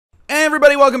Hey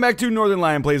everybody, welcome back to Northern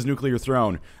Lion Plays Nuclear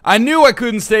Throne. I knew I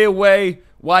couldn't stay away.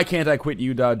 Why can't I quit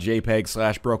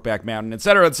u.jpg/Brokeback Mountain,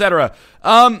 etc., etc.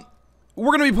 We're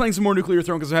going to be playing some more Nuclear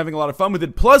Throne because I'm having a lot of fun with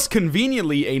it. Plus,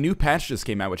 conveniently, a new patch just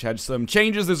came out which had some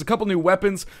changes. There's a couple new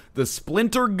weapons, the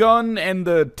Splinter Gun and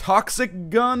the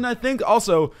Toxic Gun, I think.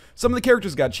 Also, some of the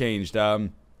characters got changed.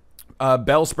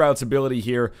 Bellsprout's ability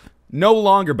here. No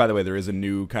longer, by the way, there is a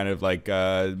new kind of like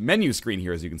menu screen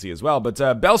here, as you can see as well. But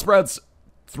Bellsprout's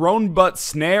Throne Butt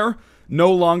Snare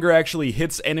no longer actually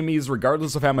hits enemies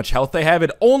regardless of how much health they have.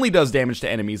 It only does damage to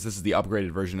enemies. This is the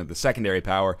upgraded version of the secondary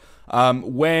power.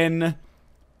 When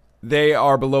they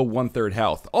are below 1/3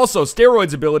 health. Also,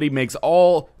 Steroid's ability makes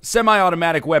all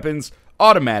semi-automatic weapons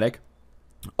automatic.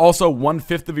 Also,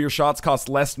 1/5 of your shots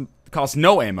cost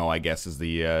no ammo, I guess, is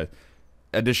the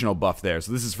additional buff there.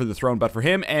 So this is for the Throne Butt for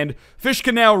him, and Fish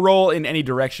can now roll in any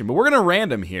direction. But we're gonna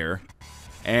random here,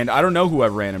 and I don't know who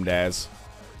I've randomed as.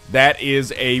 That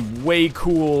is a way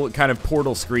cool kind of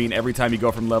portal screen every time you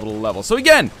go from level to level. So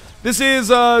again, this is,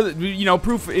 you know,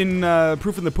 proof in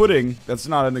the pudding. That's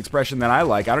not an expression that I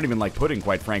like. I don't even like pudding,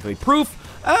 quite frankly. Proof,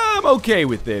 I'm okay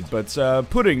with it, but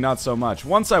pudding, not so much.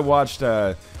 Once I watched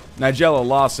Nigella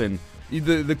Lawson,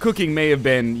 the cooking may have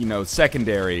been, you know,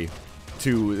 secondary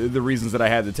to the reasons that I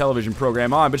had the television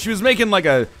program on, but she was making like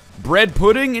a bread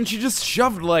pudding, and she just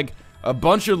shoved like a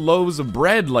bunch of loaves of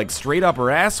bread like straight up her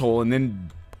asshole, and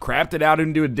then crapped it out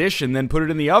into a dish and then put it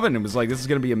in the oven. It was like, this is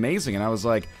gonna be amazing. And I was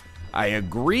like, I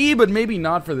agree, but maybe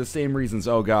not for the same reasons.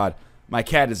 Oh god, my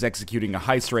cat is executing a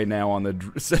heist right now on the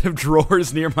set of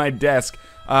drawers near my desk.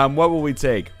 What will we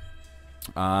take?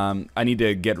 I need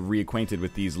to get reacquainted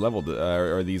with these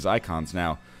or these icons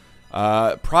now.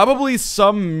 Probably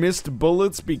some missed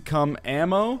bullets become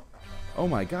ammo. Oh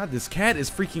my god, this cat is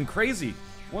freaking crazy.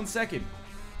 1 second.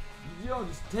 Yo,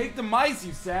 just take the mice,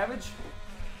 you savage.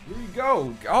 Here you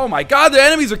go. Oh my god, the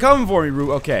enemies are coming for me,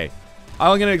 Rue. Okay.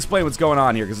 I'm gonna explain what's going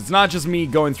on here, because it's not just me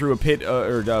going through a pit,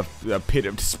 a pit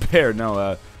of despair.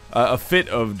 No, a fit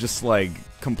of just, like,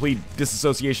 complete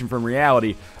disassociation from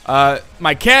reality.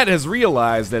 My cat has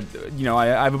realized that, you know, I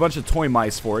have a bunch of toy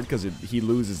mice for it, because he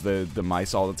loses the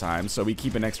mice all the time, so we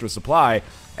keep an extra supply.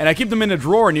 And I keep them in a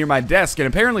drawer near my desk, and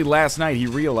apparently last night he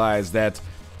realized that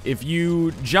if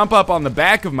you jump up on the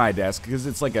back of my desk, because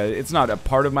it's not a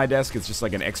part of my desk, it's just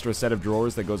like an extra set of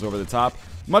drawers that goes over the top,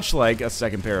 much like a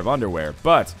second pair of underwear.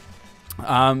 But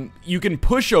you can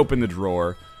push open the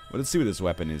drawer. Well, let's see what this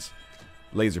weapon is.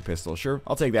 Laser pistol, sure.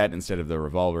 I'll take that instead of the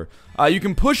revolver. You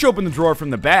can push open the drawer from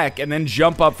the back and then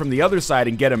jump up from the other side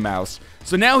and get a mouse.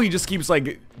 So now he just keeps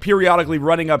like periodically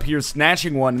running up here,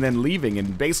 snatching one, and then leaving,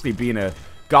 and basically being a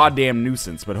goddamn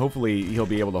nuisance. But hopefully he'll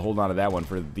be able to hold on to that one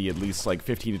for the at least like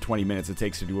 15 to 20 minutes it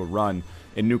takes to do a run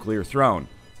in Nuclear Throne.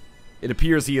 It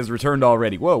appears he has returned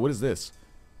already. Whoa, what is this?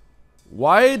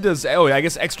 Why does... oh, I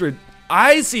guess extra...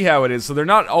 I see how it is. So they're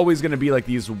not always going to be like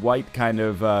these white kind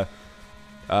of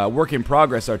work in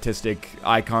progress artistic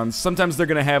icons. Sometimes they're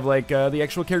going to have like the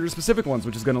actual character specific ones,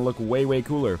 which is going to look way, way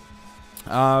cooler.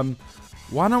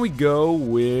 Why don't we go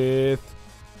with...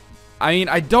 I mean,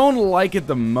 I don't like it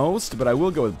the most, but I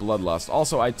will go with Bloodlust.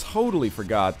 Also, I totally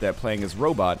forgot that playing as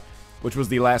Robot, which was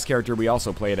the last character we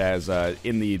also played as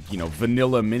in the, you know,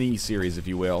 vanilla mini-series, if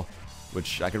you will,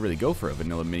 which I could really go for a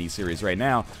vanilla mini-series right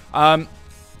now.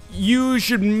 You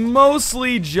should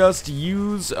mostly just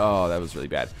use... oh, that was really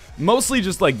bad. Mostly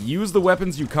just, like, use the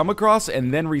weapons you come across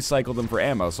and then recycle them for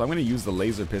ammo. So I'm going to use the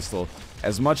laser pistol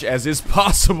as much as is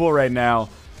possible right now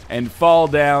and fall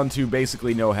down to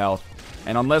basically no health.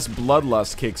 And unless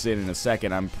Bloodlust kicks in a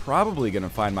second, I'm probably going to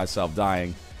find myself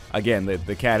dying. Again,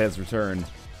 the cat has returned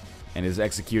and is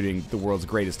executing the world's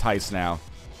greatest heist now.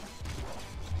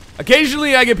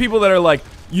 Occasionally, I get people that are like,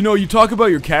 you know, you talk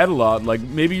about your cat a lot. Like,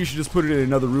 maybe you should just put it in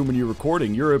another room when you're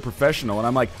recording. You're a professional. And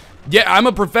I'm like, yeah, I'm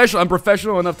a professional. I'm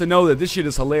professional enough to know that this shit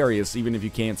is hilarious, even if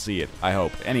you can't see it. I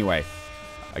hope. Anyway,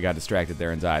 I got distracted there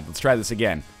and died. Let's try this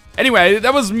again. Anyway,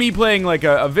 that was me playing like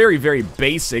a very, very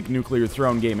basic Nuclear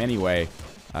Throne game anyway.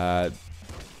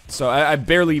 So I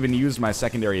barely even used my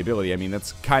secondary ability. I mean,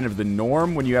 that's kind of the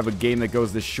norm when you have a game that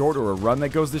goes this short or a run that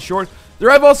goes this short. There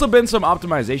have also been some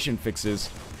optimization fixes.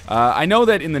 I know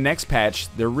that in the next patch,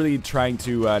 they're really trying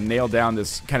to nail down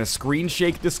this kind of screen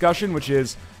shake discussion, which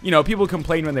is, you know, people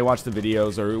complain when they watch the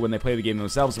videos or when they play the game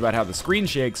themselves about how the screen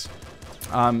shakes.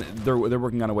 They're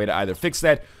working on a way to either fix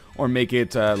that or make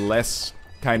it less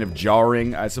kind of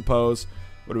jarring, I suppose.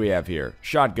 What do we have here?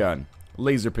 Shotgun,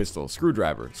 laser pistol,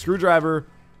 screwdriver. Screwdriver,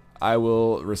 I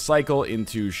will recycle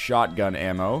into shotgun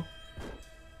ammo.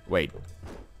 Wait.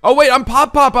 Oh, wait, I'm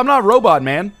Pop Pop. I'm not Robot,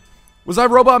 man. Was I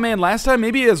Robot Man last time?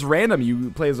 Maybe as random.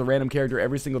 You play as a random character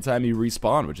every single time you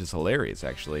respawn, which is hilarious,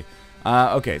 actually.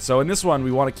 Okay, so in this one,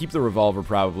 we want to keep the revolver,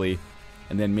 probably,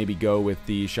 and then maybe go with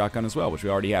the shotgun as well, which we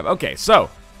already have. Okay,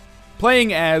 so,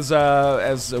 playing as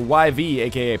YV,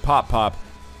 aka Pop Pop,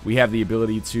 we have the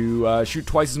ability to shoot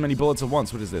twice as many bullets at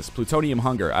once. What is this? Plutonium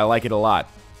Hunger. I like it a lot.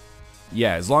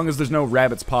 Yeah, as long as there's no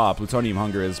Rabbit's Paw, Plutonium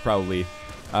Hunger is probably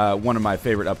one of my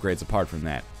favorite upgrades apart from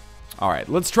that. Alright,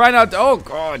 let's try not to... Oh,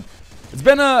 God! It's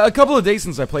been a couple of days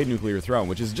since I played Nuclear Throne,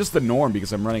 which is just the norm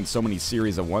because I'm running so many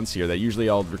series at once here that usually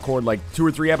I'll record like 2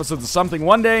 or 3 episodes of something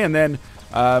one day and then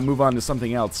move on to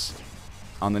something else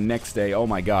on the next day. Oh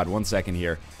my God, 1 second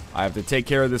here. I have to take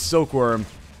care of this silkworm.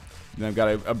 And I've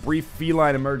got a brief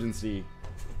feline emergency.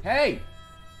 Hey!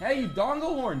 Hey, you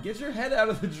dongle horn! Get your head out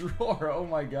of the drawer! Oh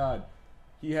my God.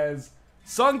 He has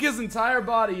sunk his entire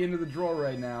body into the drawer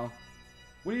right now.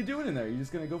 What are you doing in there? You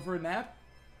just gonna go for a nap?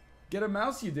 Get a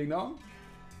mouse, you ding-dong.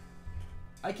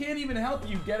 I can't even help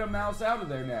you get a mouse out of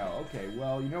there now. Okay,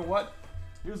 well, you know what?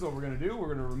 Here's what we're gonna do.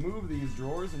 We're gonna remove these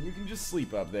drawers, and you can just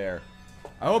sleep up there.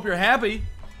 I hope you're happy.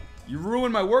 You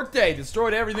ruined my workday,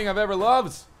 destroyed everything I've ever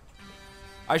loved.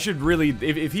 I should really,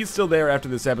 if he's still there after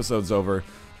this episode's over,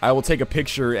 I will take a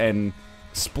picture and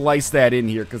splice that in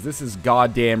here, because this is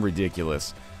goddamn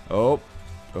ridiculous. Oh,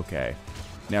 okay.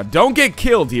 Now, don't get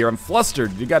killed here. I'm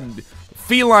flustered. You got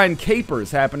feline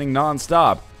capers happening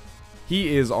non-stop.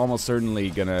 He is almost certainly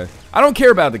gonna... I don't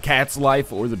care about the cat's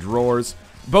life or the drawers.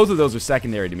 Both of those are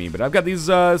secondary to me, but I've got these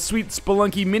sweet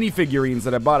Spelunky minifigurines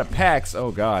that I bought at PAX.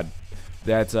 Oh, God.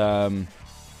 That,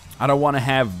 I don't want to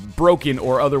have broken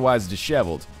or otherwise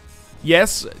disheveled.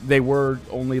 Yes, they were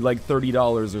only like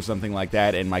 $30 or something like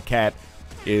that, and my cat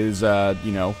is,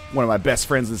 you know, one of my best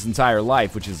friends this entire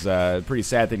life, which is a pretty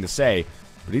sad thing to say,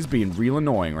 but he's being real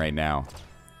annoying right now.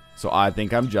 So I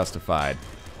think I'm justified.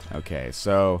 Okay,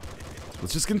 so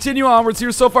let's just continue onwards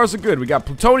here. So far, so good. We got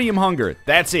Plutonium Hunger.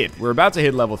 That's it. We're about to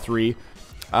hit level 3.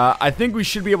 I think we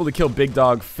should be able to kill Big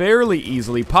Dog fairly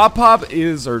easily. Pop Pop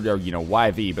is, or you know,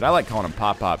 YV, but I like calling him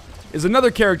Pop Pop, is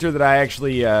another character that I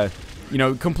actually, you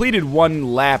know, completed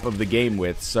 1 lap of the game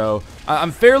with. So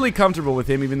I'm fairly comfortable with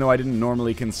him, even though I didn't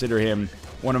normally consider him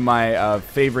one of my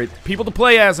favorite people to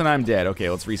play as, and I'm dead. Okay,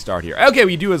 let's restart here. Okay,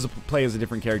 we do play as a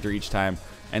different character each time.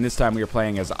 And this time we are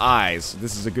playing as Eyes.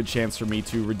 This is a good chance for me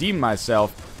to redeem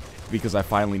myself because I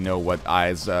finally know what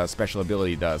Eyes' special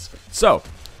ability does. So,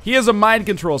 he has a mind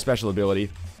control special ability.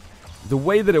 The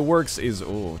way that it works is...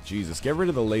 Oh, Jesus. Get rid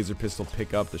of the laser pistol,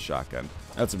 pick up the shotgun.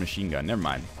 That's a machine gun. Never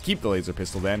mind. Keep the laser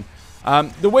pistol then.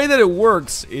 The way that it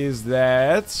works is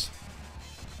that...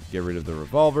 Get rid of the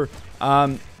revolver.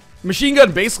 Machine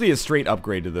gun basically is a straight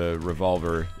upgrade to the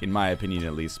revolver, in my opinion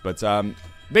at least. But,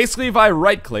 basically, if I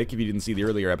right-click, if you didn't see the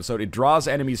earlier episode, it draws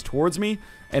enemies towards me,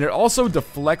 and it also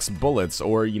deflects bullets,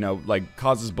 or, you know, like,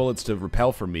 causes bullets to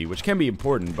repel from me, which can be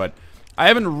important, but I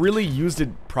haven't really used it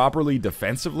properly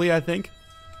defensively, I think.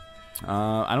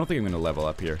 I don't think I'm going to level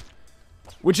up here.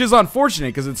 Which is unfortunate,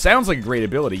 because it sounds like a great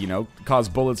ability, you know, cause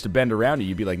bullets to bend around you.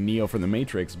 You'd be like Neo from the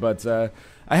Matrix, but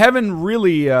I haven't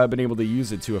really been able to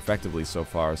use it too effectively so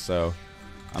far, so...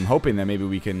 I'm hoping that maybe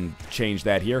we can change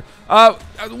that here.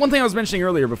 One thing I was mentioning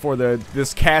earlier before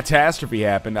this catastrophe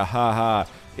happened,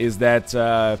 is that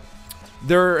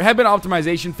there have been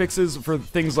optimization fixes for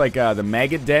things like the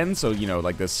maggot den, so, you know,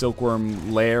 like the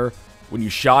silkworm lair. When you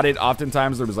shot it,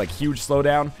 oftentimes there was, like, huge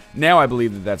slowdown. Now I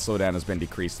believe that slowdown has been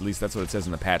decreased. At least that's what it says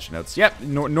in the patch notes. Yep,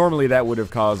 normally that would have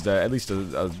caused at least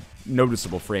a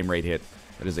noticeable frame rate hit.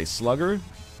 That is a slugger,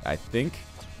 I think.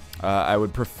 I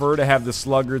would prefer to have the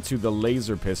slugger to the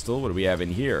laser pistol. What do we have in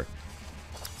here?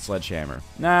 Sledgehammer.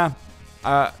 Nah.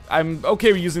 I'm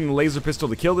okay with using the laser pistol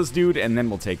to kill this dude, and then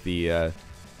we'll take the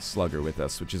slugger with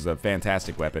us, which is a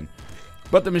fantastic weapon.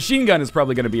 But the machine gun is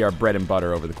probably going to be our bread and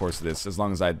butter over the course of this, as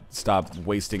long as I stop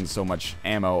wasting so much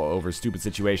ammo over stupid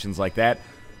situations like that.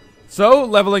 So,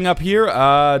 leveling up here,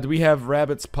 do we have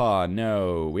Rabbit's Paw?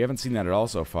 No, we haven't seen that at all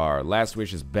so far. Last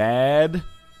Wish is bad.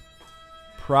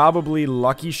 Probably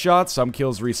Lucky Shot. Some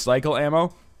kills recycle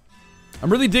ammo. I'm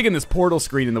really digging this portal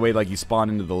screen in the way like you spawn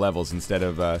into the levels instead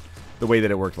of the way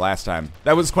that it worked last time.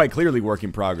 That was quite clearly work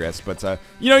in progress, but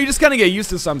you know, you just kind of get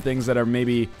used to some things that are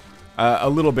maybe a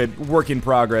little bit work in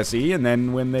progress-y, and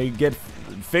then when they get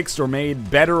fixed or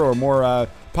made better or more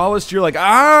polished, you're like,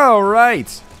 ah,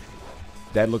 right.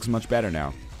 That looks much better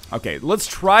now. Okay, let's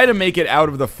try to make it out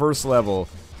of the first level,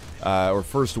 or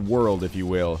first world, if you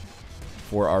will,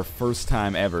 for our first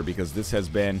time ever, because this has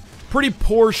been pretty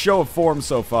poor show of form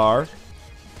so far.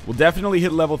 We'll definitely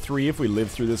hit level 3 if we live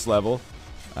through this level,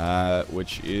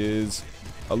 which is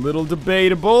a little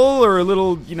debatable or a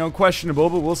little, you know, questionable,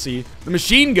 but we'll see. The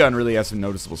machine gun really has some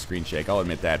noticeable screen shake. I'll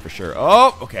admit that for sure.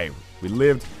 Oh, okay. We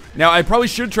lived. Now, I probably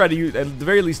should try to use, at the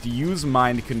very least, use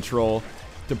mind control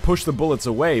to push the bullets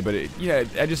away, but yeah,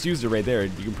 I just used it right there.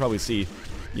 You can probably see,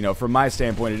 you know, from my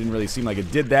standpoint, it didn't really seem like it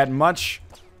did that much.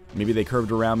 Maybe they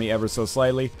curved around me ever so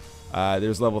slightly.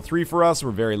 There's level 3 for us.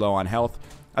 We're very low on health.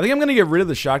 I think I'm going to get rid of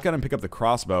the shotgun and pick up the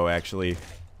crossbow, actually.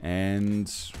 And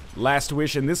last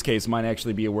wish in this case might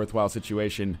actually be a worthwhile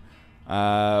situation.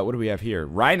 What do we have here?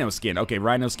 Rhino skin. Okay,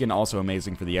 rhino skin also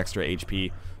amazing for the extra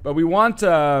HP. But we want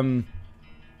to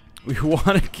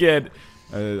get...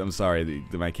 I'm sorry,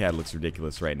 my cat looks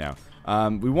ridiculous right now.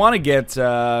 We want to get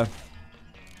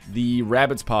the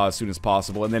rabbit's paw as soon as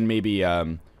possible, and then maybe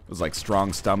it was like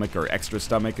strong stomach or extra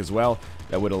stomach as well.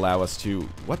 That would allow us to...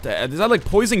 What the... Is that like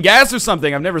poison gas or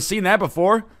something? I've never seen that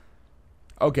before.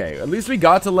 Okay, at least we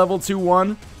got to level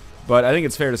 2-1. But I think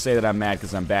it's fair to say that I'm mad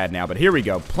because I'm bad now. But here we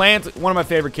go. Plant, one of my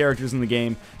favorite characters in the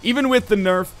game. Even with the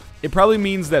nerf, it probably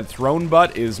means that Throne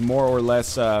Butt is more or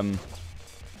less...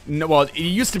 No, well, it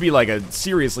used to be like a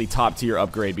seriously top-tier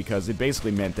upgrade because it basically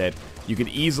meant that you could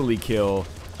easily kill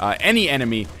any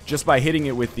enemy just by hitting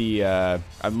it with the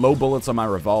low bullets on my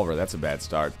revolver. That's a bad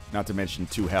start. Not to mention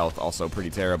 2 health, also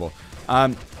pretty terrible.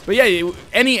 But yeah,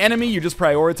 any enemy, you just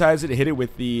prioritize it, hit it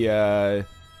with the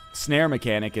snare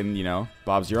mechanic, and, you know,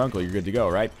 Bob's your uncle, you're good to go,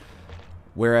 right?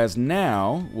 Whereas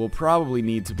now, we'll probably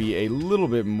need to be a little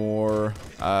bit more,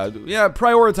 yeah,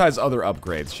 prioritize other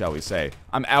upgrades, shall we say.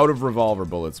 I'm out of revolver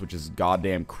bullets, which is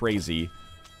goddamn crazy.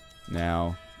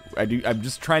 Now, I'm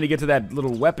just trying to get to that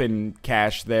little weapon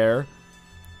cache there.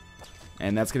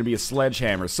 And that's going to be a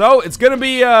sledgehammer. So, it's going to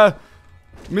be,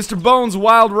 Mr. Bones'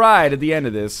 wild ride at the end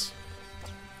of this.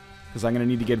 Because I'm going to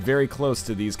need to get very close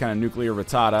to these kind of nuclear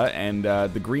Rattata, and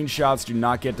the green shots do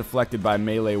not get deflected by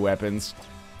melee weapons.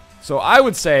 So I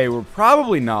would say we're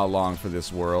probably not long for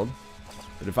this world.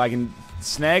 But if I can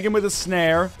snag him with a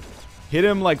snare, hit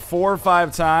him like 4 or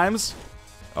 5 times.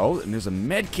 Oh, and there's a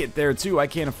med kit there too. I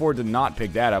can't afford to not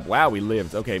pick that up. Wow, we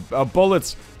lived. Okay,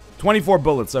 bullets. 24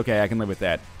 bullets. Okay, I can live with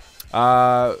that.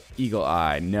 Eagle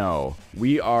Eye. No.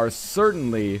 We are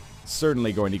certainly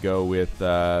going to go with...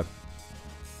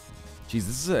 Geez,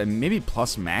 this is a maybe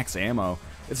plus max ammo.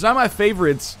 It's not my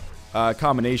favorite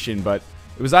combination, but...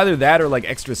 It was either that or like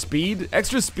extra speed.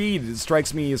 Extra speed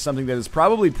strikes me as something that is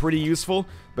probably pretty useful,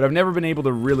 but I've never been able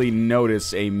to really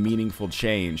notice a meaningful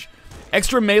change.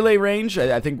 Extra melee range,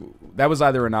 I think that was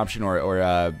either an option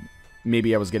or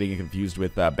maybe I was getting confused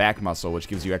with back muscle, which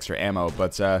gives you extra ammo,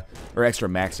 but or extra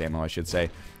max ammo, I should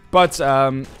say. But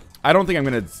I don't think I'm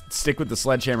going to stick with the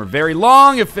sledgehammer very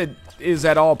long if it is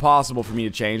at all possible for me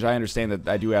to change. I understand that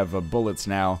I do have bullets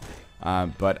now,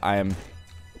 but I am...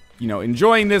 You know,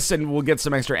 enjoying this, and we'll get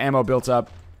some extra ammo built up.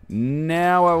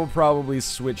 Now I will probably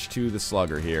switch to the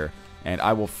slugger here, and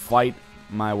I will fight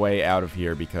my way out of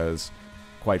here because,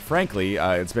 quite frankly,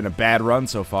 it's been a bad run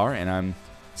so far, and I'm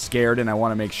scared, and I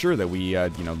want to make sure that we,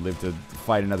 you know, live to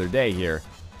fight another day here.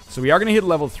 So we are going to hit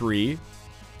level 3.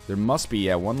 There must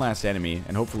be one last enemy,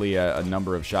 and hopefully a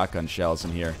number of shotgun shells in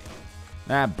here.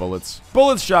 Ah, bullets.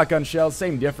 Bullets, shotgun shells,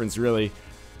 same difference, really.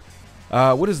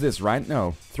 What is this, right?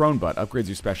 No. Throne Butt upgrades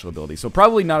your special ability. So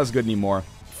probably not as good anymore.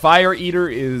 Fire Eater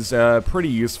is pretty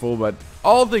useful, but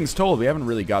all things told, we haven't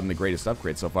really gotten the greatest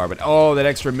upgrade so far. But oh, that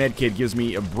extra med kit gives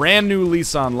me a brand new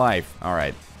lease on life.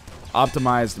 Alright.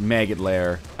 Optimized maggot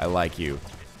lair. I like you.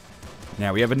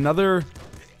 Now, we have another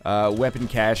weapon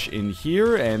cache in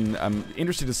here, and I'm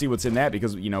interested to see what's in that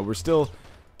because, you know, we're still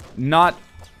not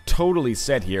totally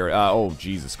set here. Oh,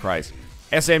 Jesus Christ.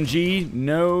 SMG,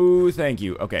 no thank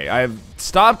you. Okay, I've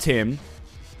stopped him,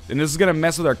 and this is going to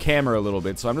mess with our camera a little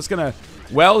bit, so I'm just going to...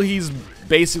 Well, he's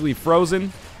basically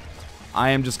frozen. I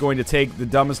am just going to take the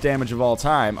dumbest damage of all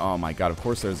time. Oh my god, of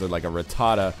course there's like a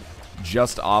Rattata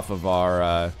just off of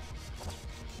our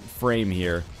frame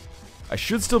here. I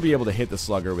should still be able to hit the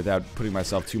slugger without putting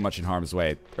myself too much in harm's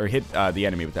way. Or hit the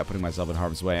enemy without putting myself in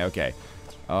harm's way. Okay.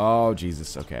 Oh,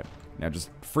 Jesus. Okay. Now just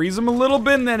freeze him a little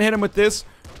bit and then hit him with this.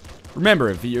 Remember,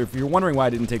 if you're wondering why I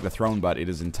didn't take the Throne Butt, it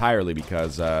is entirely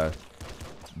because the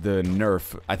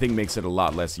nerf, I think, makes it a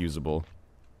lot less usable.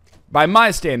 By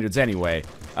my standards, anyway.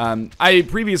 I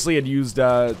previously had used,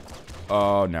 oh,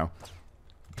 no.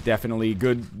 Definitely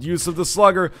good use of the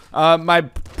slugger. My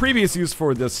previous use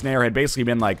for the snare had basically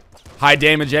been, like, high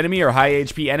damage enemy or high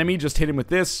HP enemy. Just hit him with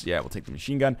this. Yeah, we'll take the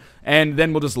machine gun. And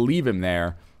then we'll just leave him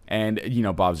there. And, you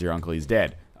know, Bob's your uncle, he's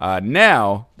dead.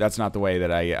 Now, that's not the way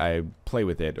that I play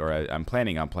with it, or I'm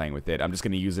planning on playing with it. I'm just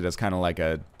going to use it as kind of like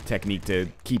a technique to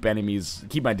keep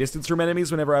my distance from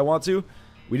enemies whenever I want to.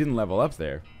 We didn't level up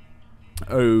there.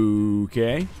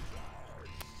 Okay.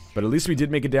 But at least we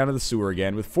did make it down to the sewer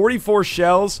again. With 44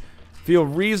 shells, feel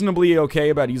reasonably okay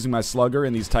about using my slugger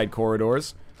in these tight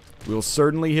corridors. We will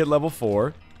certainly hit level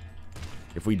 4.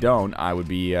 If we don't, I would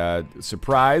be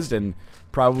surprised and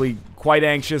probably quite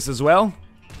anxious as well.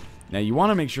 Now, you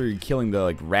want to make sure you're killing the,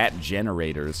 like, rat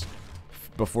generators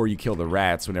before you kill the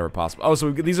rats whenever possible. Oh,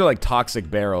 so these are, like,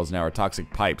 toxic barrels now, or toxic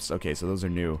pipes. Okay, so those are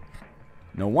new.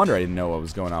 No wonder I didn't know what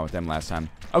was going on with them last time.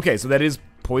 Okay, so that is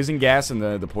poison gas, and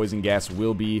the poison gas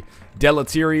will be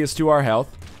deleterious to our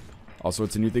health. Also,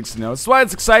 it's a new thing to know. That's why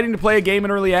it's exciting to play a game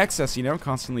in early access, you know,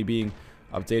 constantly being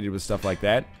updated with stuff like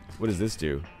that. What does this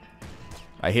do?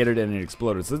 I hit it and it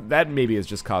exploded. So that maybe is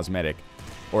just cosmetic.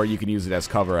 Or you can use it as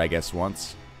cover, I guess,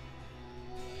 once.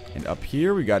 And up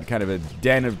here, we got kind of a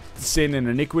den of sin and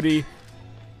iniquity.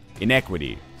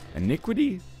 Inequity.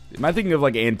 Iniquity? Am I thinking of,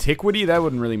 like, antiquity? That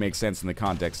wouldn't really make sense in the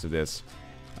context of this.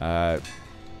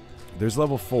 There's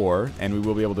level 4, and we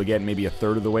will be able to get maybe a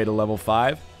third of the way to level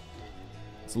 5.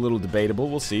 It's a little debatable.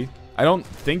 We'll see. I don't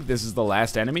think this is the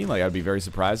last enemy. Like, I'd be very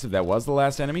surprised if that was the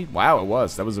last enemy. Wow, it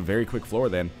was. That was a very quick floor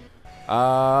then.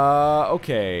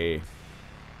 Okay.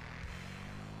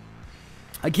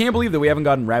 I can't believe that we haven't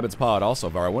gotten Rabbit's Paw at all so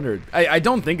far. I wonder... I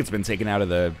don't think it's been taken out of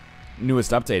the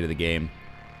newest update of the game.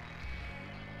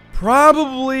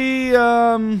 Probably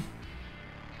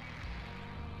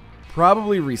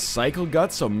recycle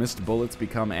guts, so missed bullets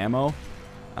become ammo.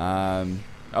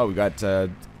 Oh, we got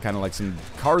kind of like some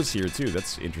cars here too.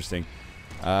 That's interesting.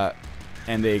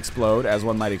 And they explode, as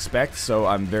one might expect, so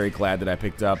I'm very glad that I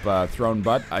picked up Thrown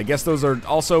Butt. I guess those are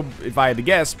also, if I had to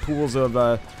guess, pools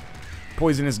of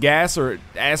poisonous gas or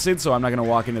acid, so I'm not going to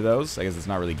walk into those. I guess it's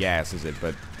not really gas, is it?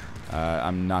 But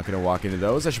I'm not going to walk into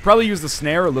those. I should probably use the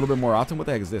snare a little bit more often. What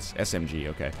the heck is this? SMG,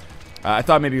 okay. I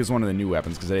thought maybe it was one of the new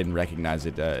weapons because I didn't recognize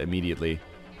it immediately.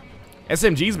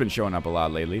 SMG's been showing up a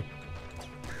lot lately.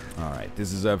 Alright,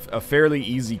 this is a fairly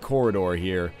easy corridor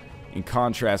here, in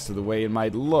contrast to the way it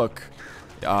might look.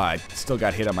 I still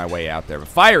got hit on my way out there. But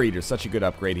Fire Eater, such a good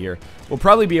upgrade here. We'll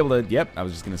probably be able to, yep, I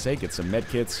was just going to say, get some med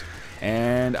kits.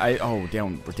 And oh, we're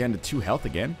down to 2 health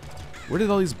again. Where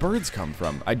did all these birds come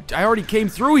from? I already came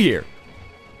through here.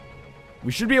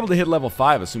 We should be able to hit level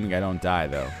 5, assuming I don't die,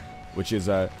 though. Which is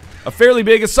a fairly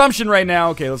big assumption right now.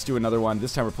 Okay, let's do another one.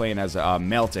 This time we're playing as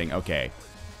Melting. Okay.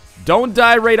 Don't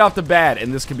die right off the bat,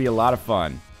 and this can be a lot of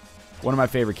fun. One of my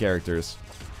favorite characters.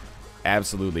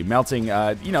 Absolutely. Melting,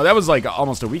 you know, that was like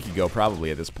almost a week ago probably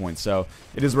at this point, so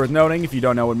it is worth noting if you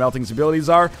don't know what Melting's abilities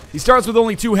are. He starts with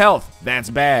only 2 health.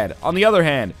 That's bad. On the other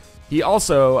hand, he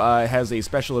also has a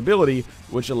special ability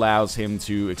which allows him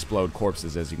to explode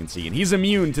corpses, as you can see. And he's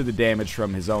immune to the damage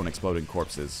from his own exploding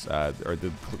corpses, or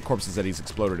the corpses that he's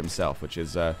exploded himself, which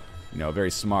is, you know, very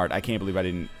smart. I can't believe I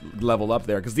didn't level up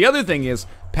there. Because the other thing is,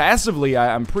 passively,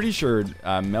 I'm pretty sure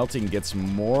Melting gets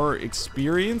more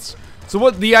experience. So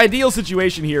what the ideal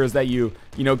situation here is that you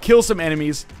know, kill some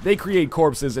enemies, they create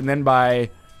corpses, and then by...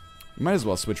 You might as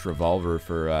well switch Revolver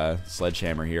for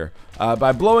Sledgehammer here.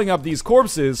 By blowing up these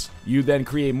corpses, you then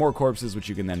create more corpses, which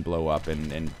you can then blow up,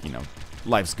 and you know,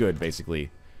 life's good, basically.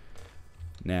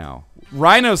 Now,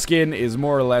 Rhino Skin is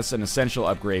more or less an essential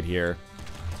upgrade here.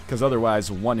 Because otherwise,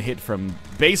 one hit from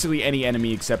basically any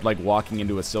enemy except like walking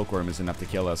into a silkworm is enough to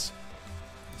kill us.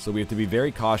 So we have to be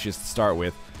very cautious to start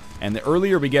with. And the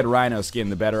earlier we get Rhino Skin,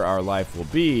 the better our life will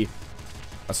be.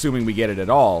 Assuming we get it at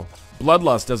all.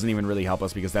 Bloodlust doesn't even really help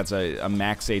us because that's a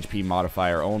max HP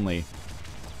modifier only.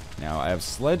 Now, I have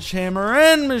Sledgehammer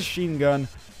and Machine Gun.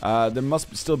 There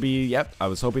must still be, yep, I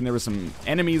was hoping there were some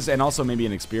enemies and also maybe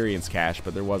an experience cache,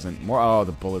 but there wasn't. More. Oh,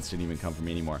 the bullets didn't even come from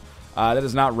me anymore. That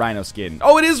is not Rhino Skin.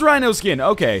 Oh, it is Rhino Skin.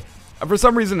 Okay. For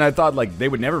some reason, I thought, like, they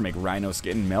would never make Rhino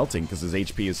Skin Melting because his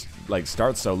HP is, like,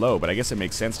 starts so low. But I guess it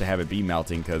makes sense to have it be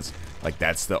Melting because, like,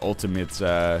 that's the ultimate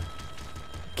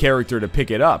character to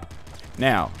pick it up.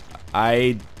 Now,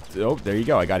 oh, there you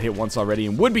go. I got hit once already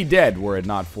and would be dead were it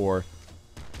not for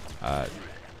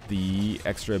the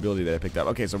extra ability that I picked up.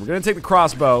 Okay, so we're going to take the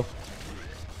crossbow.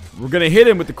 We're going to hit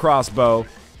him with the crossbow,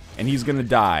 and he's going to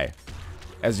die.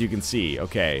 As you can see,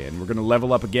 okay, and we're going to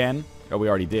level up again. Oh, we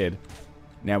already did.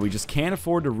 Now, we just can't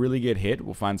afford to really get hit.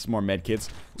 We'll find some more medkits.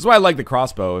 This is why I like the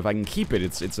crossbow. If I can keep it,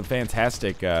 it's a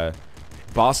fantastic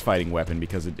boss fighting weapon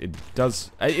because it does...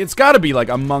 It's got to be, like,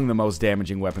 among the most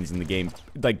damaging weapons in the game,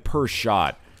 like, per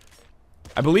shot.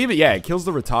 I believe it, yeah, it kills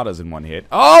the Rattatas in one hit.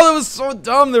 Oh, that was so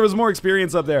dumb! There was more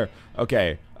experience up there.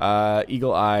 Okay,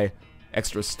 Eagle Eye,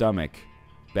 Extra Stomach.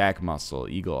 Back muscle,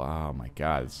 eagle, oh my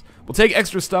god. We'll take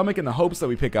extra stomach in the hopes that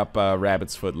we pick up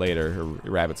Rabbit's Foot later, or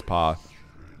Rabbit's Paw.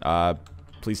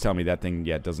 Please tell me that thing,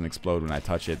 yeah, doesn't explode when I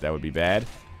touch it. That would be bad.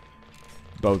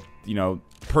 both, you know,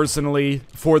 personally,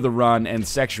 for the run, and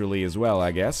sexually as well,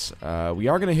 I guess. We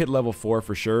are going to hit level 4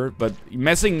 for sure, but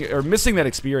missing that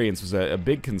experience was a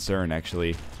big concern,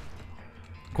 actually.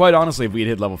 Quite honestly, if we had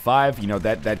hit level 5, you know,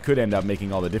 that could end up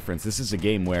making all the difference. This is a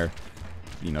game where,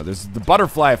 you know, there's the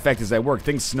butterfly effect is at work.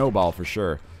 Things snowball for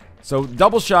sure. So,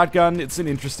 double shotgun, it's an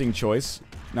interesting choice.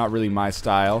 Not really my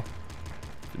style.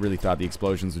 Really thought the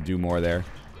explosions would do more there.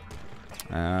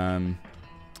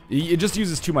 It just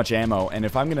uses too much ammo, and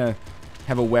if I'm gonna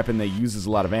have a weapon that uses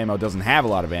a lot of ammo, doesn't have a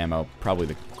lot of ammo, probably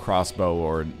the crossbow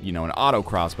or, you know, an auto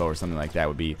crossbow or something like that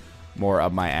would be more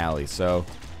up my alley. So,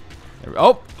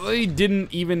 oh, he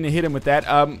didn't even hit him with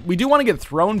that. We do want to get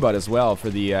thrown butt as well for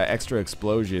the extra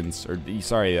explosions, or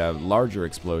sorry, larger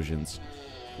explosions.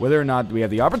 Whether or not we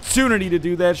have the opportunity to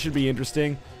do that should be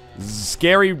interesting.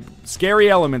 Scary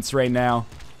elements right now.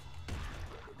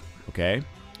 Okay.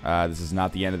 This is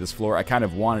not the end of this floor. I kind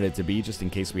of wanted it to be, just in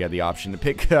case we had the option to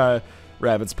pick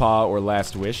Rabbit's Paw or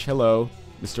Last Wish. Hello,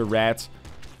 Mr. Rat.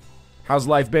 How's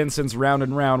life been since Round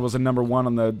and Round was a #1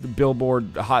 on the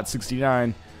Billboard Hot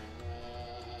 69?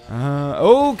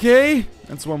 Okay.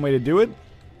 That's one way to do it.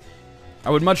 I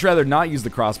would much rather not use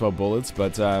the crossbow bullets,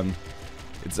 but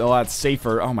it's a lot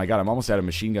safer. Oh my god, I'm almost out of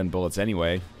machine gun bullets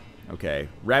anyway. Okay,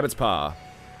 Rabbit's Paw.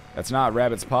 That's not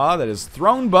Rabbit's Paw, that is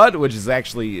Thrown Butt, which is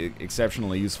actually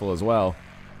exceptionally useful as well.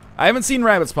 I haven't seen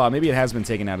Rabbit's Paw. Maybe it has been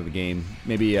taken out of the game.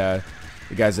 Maybe the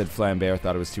guys at Flambert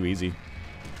thought it was too easy.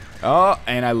 Oh,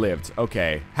 and I lived.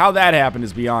 Okay, how that happened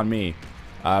is beyond me.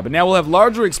 But now we'll have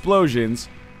larger explosions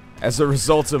as a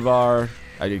result of our...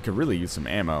 I could really use some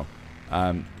ammo.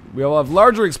 We'll have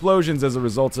larger explosions as a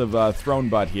result of Thrown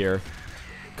Butt here.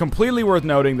 Completely worth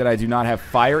noting that I do not have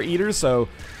Fire Eater, so,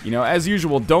 you know, as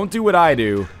usual, don't do what I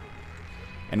do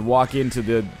and walk into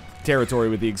the territory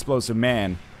with the Explosive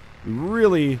Man. We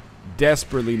really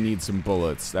desperately need some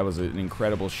bullets. That was an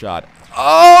incredible shot.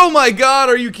 Oh my god,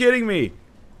 are you kidding me?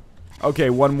 Okay,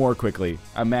 one more quickly.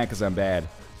 I'm mad because I'm bad.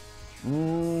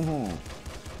 I'm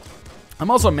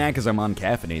also mad because I'm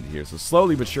uncaffeinated here, so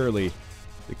slowly but surely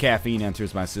the caffeine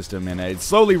enters my system, and it's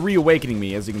slowly reawakening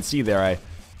me. As you can see there, I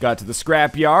got to the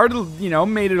scrapyard, you know,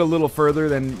 made it a little further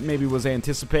than maybe was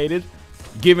anticipated,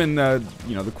 given the,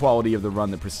 you know, the quality of the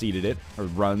run that preceded it, or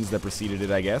runs that preceded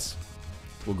it, I guess.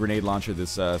 We'll grenade launcher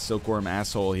this Silkworm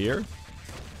asshole here.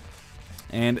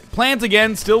 And Plant,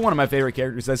 again, still one of my favorite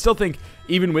characters. I still think,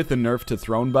 even with the nerf to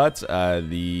Thrown Butt,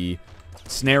 the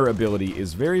snare ability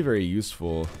is very, very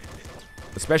useful.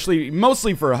 Especially,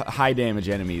 mostly for high damage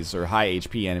enemies, or high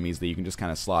HP enemies that you can just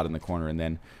kind of slot in the corner and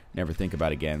then never think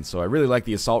about again. So I really like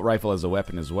the assault rifle as a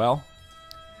weapon as well.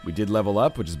 We did level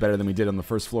up, which is better than we did on the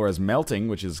first floor as Melting,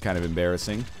 which is kind of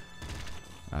embarrassing.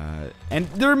 And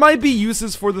there might be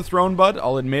uses for the Thrown Butt,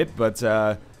 I'll admit, but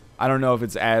I don't know if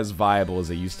it's as viable as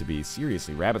it used to be.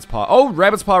 Seriously, Rabbit's Paw. Oh,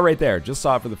 Rabbit's Paw right there. Just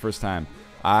saw it for the first time.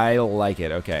 I like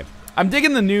it. Okay. I'm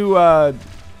digging the new,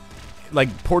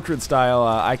 like, portrait-style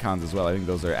icons as well. I think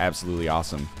those are absolutely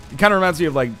awesome. It kind of reminds me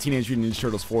of, like, Teenage Mutant Ninja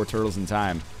Turtles 4 Turtles in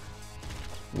Time,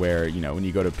 where, you know, when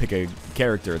you go to pick a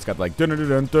character, it's got, like,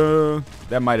 dun-dun-dun-dun-dun.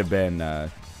 That might have been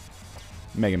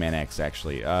Mega Man X,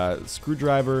 actually.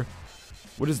 Screwdriver.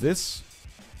 What is this?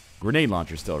 Grenade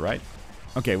launcher still, right?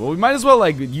 Okay, well, we might as well,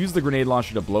 like, use the grenade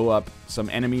launcher to blow up some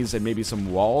enemies and maybe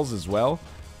some walls as well.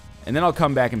 And then I'll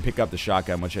come back and pick up the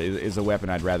shotgun, which is a weapon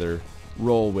I'd rather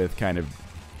roll with kind of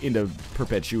into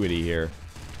perpetuity here.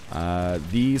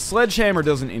 The sledgehammer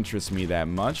doesn't interest me that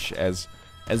much, as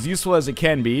useful as it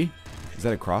can be. Is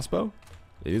that a crossbow?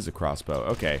 It is a crossbow.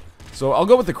 Okay, so I'll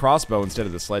go with the crossbow instead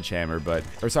of the sledgehammer, but,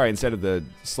 or sorry, instead of the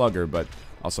slugger, but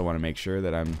also want to make sure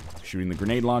that I'm shooting the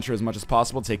grenade launcher as much as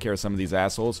possible, take care of some of these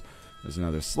assholes. There's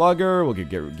another slugger. We'll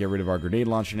get rid of our grenade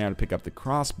launcher now to pick up the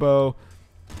crossbow.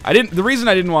 The reason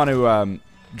I didn't want to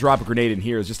drop a grenade in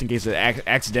here is just in case it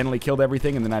accidentally killed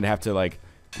everything, and then I'd have to, like,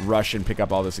 rush and pick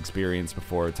up all this experience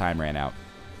before time ran out.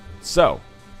 So,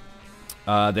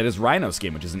 that is Rhino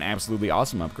Skin, which is an absolutely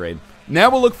awesome upgrade.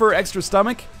 Now we'll look for Extra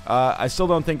Stomach. I still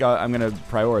don't think I'm going to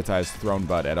prioritize Thrown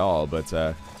Butt at all, but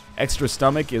Extra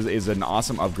Stomach is an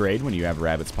awesome upgrade when you have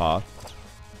Rabbit's Paw.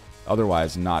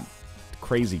 Otherwise, not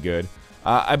crazy good.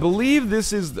 I believe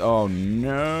this is... Oh,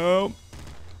 no.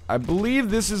 I believe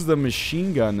this is the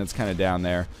machine gun that's kind of down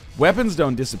there. Weapons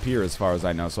don't disappear as far as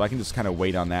I know, so I can just kind of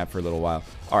wait on that for a little while.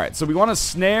 Alright, so we want to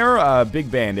snare Big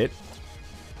Bandit,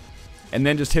 and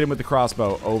then just hit him with the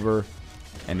crossbow over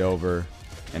and over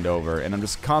and over. And I'm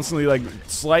just constantly, like,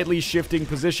 slightly shifting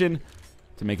position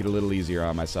to make it a little easier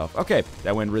on myself. Okay,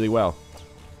 that went really well,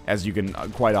 as you can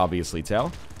quite obviously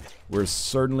tell. We're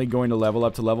certainly going to level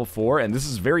up to level 4, and this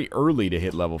is very early to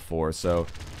hit level 4, so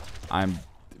I'm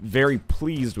very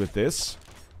pleased with this.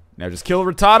 Now just kill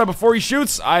Rattata before he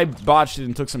shoots. I botched it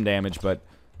and took some damage, but...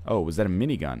 Oh, was that a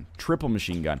minigun? Triple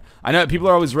machine gun. I know people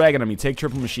are always ragging on me. Take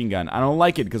triple machine gun. I don't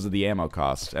like it because of the ammo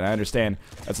cost. And I understand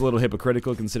that's a little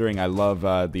hypocritical considering I love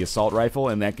the assault rifle.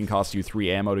 And that can cost you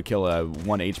 3 ammo to kill a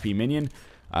 1 HP minion.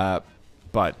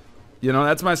 But, you know,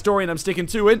 that's my story and I'm sticking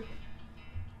to it.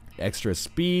 Extra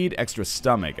speed, extra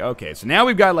stomach. Okay, so now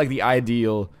we've got like the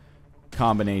ideal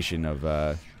combination of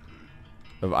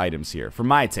items here. For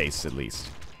my tastes, at least.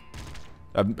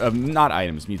 Not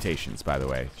items, mutations, by the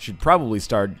way. Should probably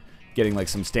start getting like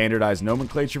some standardized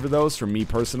nomenclature for those from me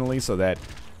personally so that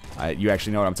you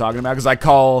actually know what I'm talking about. Because I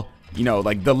call, you know,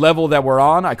 like the level that we're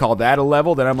on, I call that a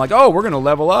level. Then I'm like, oh, we're going to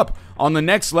level up on the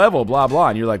next level, blah, blah.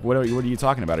 And you're like, what are you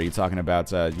talking about? Are you talking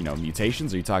about, you know,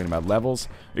 mutations? Are you talking about levels?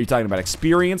 Are you talking about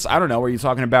experience? I don't know. Are you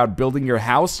talking about building your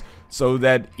house so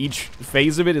that each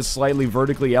phase of it is slightly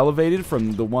vertically elevated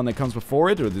from the one that comes before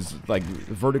it? Or there's like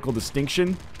vertical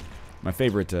distinction? My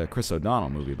favorite Chris O'Donnell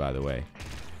movie, by the way.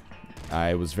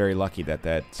 I was very lucky that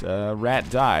that rat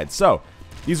died. So,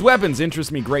 these weapons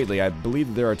interest me greatly. I believe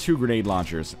that there are 2 grenade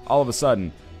launchers. All of a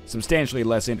sudden, substantially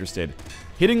less interested.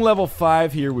 Hitting level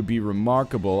 5 here would be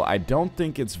remarkable. I don't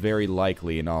think it's very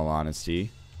likely, in all honesty.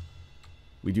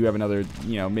 We do have another,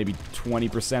 you know, maybe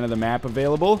 20% of the map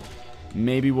available.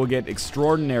 Maybe we'll get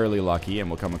extraordinarily lucky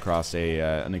and we'll come across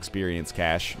an experience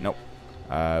cache. Nope.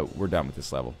 We're done with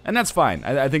this level. And that's fine.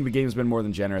 I think the game's been more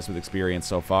than generous with experience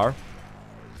so far.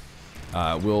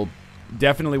 We'll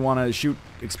definitely want to shoot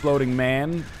Exploding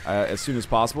Man as soon as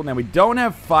possible. Now, we don't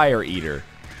have Fire Eater.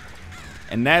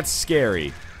 And that's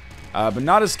scary. But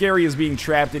not as scary as being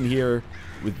trapped in here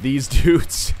with these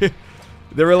dudes.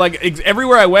 They were like,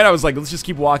 everywhere I went, I was like, let's just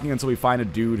keep walking until we find a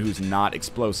dude who's not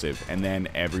explosive. And then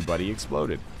everybody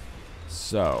exploded.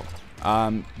 So,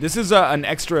 this is an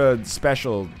extra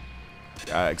special...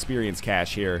 experience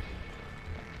cache here.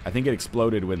 I think it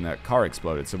exploded when the car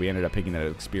exploded, so we ended up picking that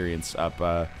experience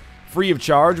up free of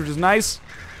charge, which is nice.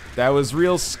 That was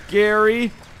real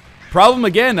scary. Problem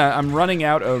again, I'm running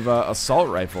out of assault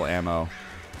rifle ammo.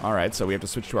 Alright, so we have to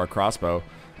switch to our crossbow.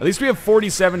 At least we have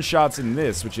 47 shots in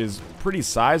this, which is pretty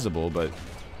sizable, but,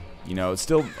 you know, it's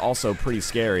still also pretty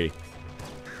scary.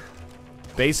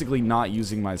 Basically not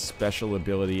using my special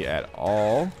ability at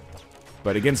all.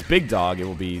 But against Big Dog, it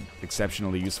will be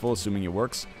exceptionally useful, assuming it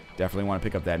works. Definitely want to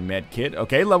pick up that med kit.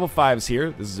 Okay, level 5's here.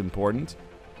 This is important.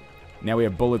 Now we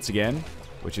have bullets again,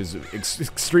 which is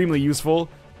extremely useful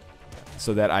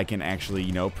so that I can actually,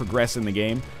 you know, progress in the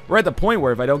game. We're at the point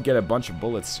where if I don't get a bunch of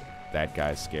bullets... That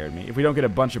guy scared me. If we don't get a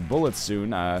bunch of bullets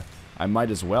soon, I might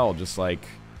as well just, like,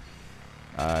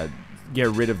 get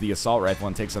rid of the assault rifle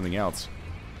and take something else.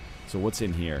 So what's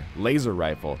in here? Laser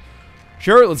rifle.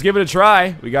 Sure, let's give it a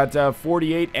try. We got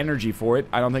 48 energy for it.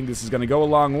 I don't think this is going to go a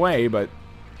long way, but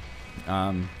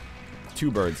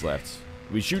 2 birds left.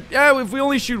 We shoot, yeah, if we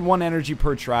only shoot 1 energy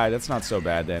per try, that's not so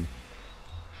bad then.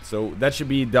 So that should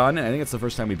be done, and I think it's the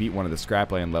first time we beat one of the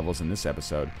Scrapland levels in this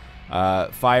episode.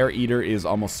 Fire Eater is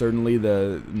almost certainly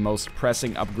the most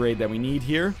pressing upgrade that we need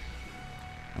here.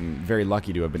 I'm very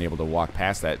lucky to have been able to walk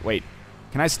past that. Wait,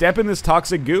 can I step in this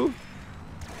toxic goo?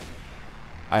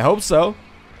 I hope so.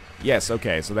 Yes,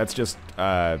 okay, so that's just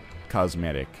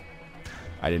cosmetic.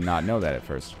 I did not know that at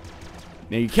first.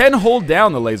 Now, you can hold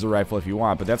down the laser rifle if you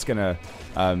want, but that's going to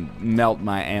melt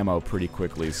my ammo pretty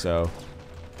quickly, so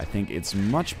I think it's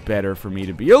much better for me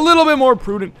to be a little bit more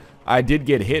prudent. I did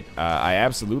get hit. I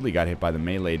absolutely got hit by the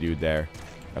melee dude there.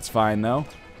 That's fine, though.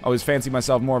 I always fancy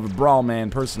myself more of a brawl man,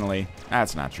 personally.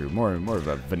 That's not true. More of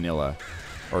a vanilla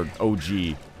or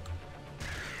OG.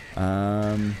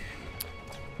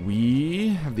 We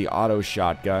have the auto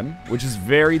shotgun, which is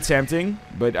very tempting,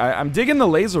 but I'm digging the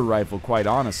laser rifle, quite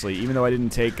honestly, even though I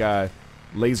didn't take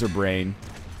laser brain,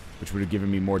 which would have given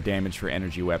me more damage for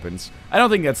energy weapons. I don't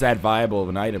think that's that viable of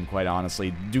an item, quite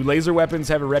honestly. Do laser weapons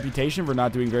have a reputation for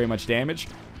not doing very much damage?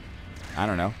 I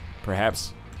don't know.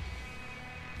 Perhaps.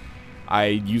 I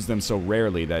use them so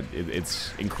rarely that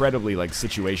it's incredibly, like,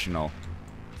 situational.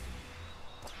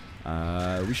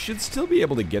 We should still be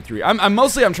able to get through. I'm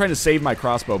trying to save my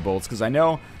crossbow bolts, because I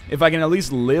know if I can at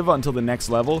least live until the next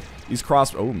level, these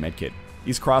oh, medkit.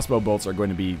 These crossbow bolts are going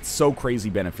to be so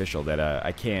crazy beneficial that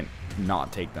I can't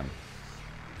not take them.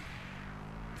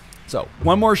 So,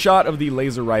 one more shot of the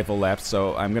laser rifle left,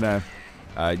 so I'm gonna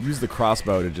use the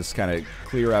crossbow to just kind of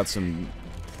clear out some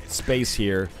space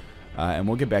here, and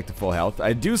we'll get back to full health.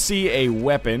 I do see a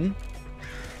weapon,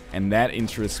 and that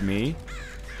interests me.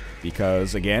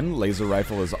 Because, again, laser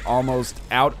rifle is almost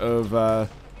out of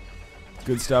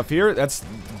good stuff here. That's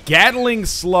Gatling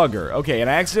Slugger. Okay, and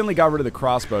I accidentally got rid of the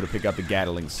crossbow to pick up the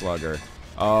Gatling Slugger.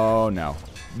 Oh, no.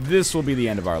 this will be the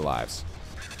end of our lives.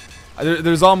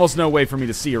 There's almost no way for me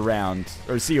to see around,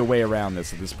 or see a way around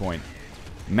this at this point.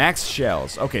 Max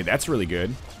shells. Okay, that's really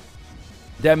good.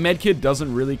 That medkit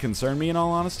doesn't really concern me in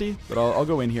all honesty, but I'll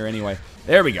go in here anyway.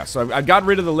 There we go. So I've got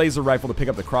rid of the laser rifle to pick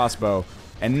up the crossbow.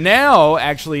 And now,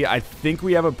 actually, I think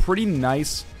we have a pretty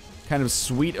nice kind of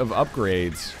suite of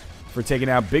upgrades for taking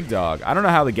out Big Dog. I don't know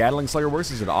how the Gatling Slugger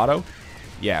works. Is it auto?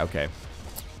 Yeah, okay.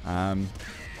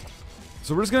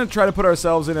 So we're just going to try to put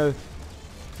ourselves in a,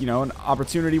 you know, an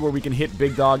opportunity where we can hit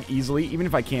Big Dog easily, even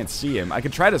if I can't see him. I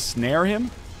could try to snare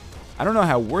him. I don't know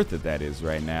how worth it that is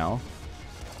right now,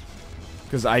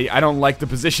 because I don't like the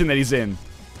position that he's in.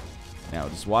 Now,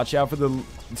 just watch out for the...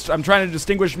 I'm trying to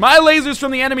distinguish my lasers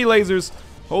from the enemy lasers.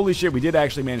 Holy shit, we did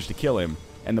actually manage to kill him.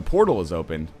 And the portal is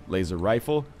open. Laser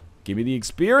rifle. Give me the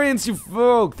experience, you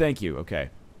folk. Thank you. Okay.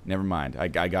 Never mind. I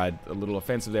got a little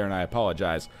offensive there, and I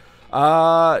apologize.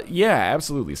 Yeah,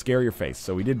 absolutely. Scare your face.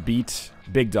 So we did beat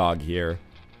Big Dog here.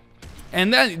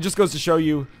 And that just goes to show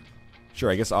you... Sure,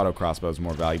 I guess auto crossbow is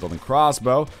more valuable than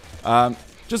crossbow.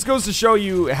 Just goes to show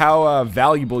you how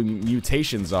valuable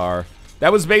mutations are.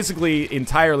 That was basically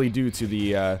entirely due to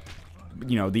the,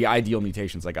 you know, the ideal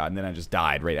mutations I got, and then I just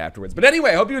died right afterwards. But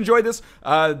anyway, I hope you enjoyed this.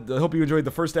 I hope you enjoyed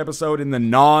the first episode in the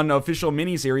non-official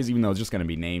mini-series, even though it's just going to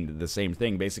be named the same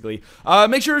thing, basically.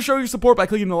 Make sure to show your support by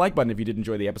clicking the like button if you did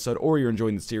enjoy the episode, or you're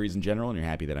enjoying the series in general, and you're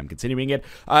happy that I'm continuing it.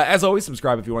 As always,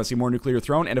 subscribe if you want to see more Nuclear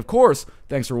Throne, and of course,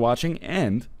 thanks for watching,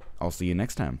 and I'll see you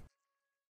next time.